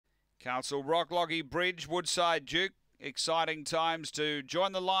Castle Rock, Loggy Bridge, Woodside Duke. Exciting times to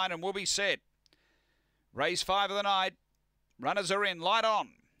join the line and we'll be set. Race 5 of the night. Runners are in. Light on.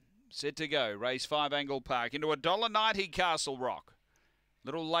 Set to go. Race 5 Angle-Park. Into $1.90 Castle Rock.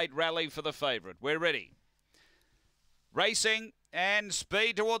 Little late rally for the favourite. We're ready. Racing and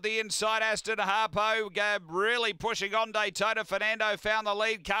speed toward the inside. Aston Harpo really pushing on. Daytona Fernando found the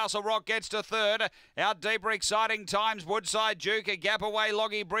lead. Castle Rock gets to third. Out deeper, exciting times. Woodside Duke, a gap away.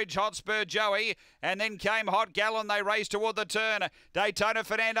 Loggy Bridge, Hotspur Joey. And then came Hot Gallon. They race toward the turn. Daytona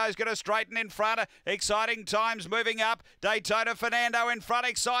Fernando's going to straighten in front. Exciting times moving up. Daytona Fernando in front.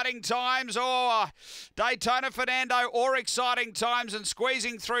 Exciting times. Oh, Daytona Fernando or exciting times and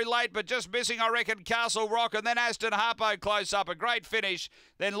squeezing through late, but just missing, I reckon, Castle Rock. And then Aston Harpo close up. A great finish.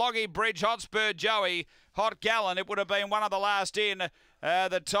 Then Loggy Bridge, Hotspur Joey, Hot Gallon. It would have been one of the last in.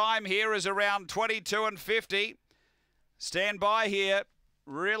 The time here is around 22:50. Stand by here.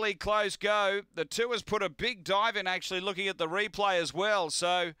 Really close go. The two has put a big dive in, actually, looking at the replay as well.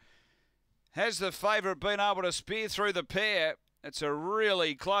 So has the favourite been able to spear through the pair? It's a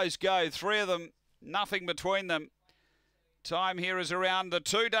really close go. Three of them, nothing between them. Time here is around. The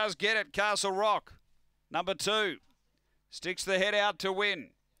two does get it. Castle Rock, number 2. Sticks the head out to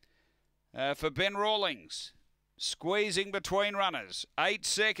win. For Ben Rawlings, squeezing between runners. 8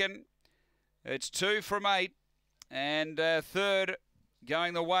 second. It's 2 from 8. And third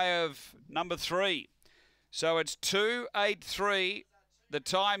going the way of number 3. So it's 2:83. The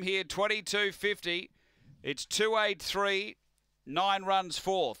time here, 22:50. It's 2:83. 9 runs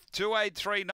fourth. 2:83.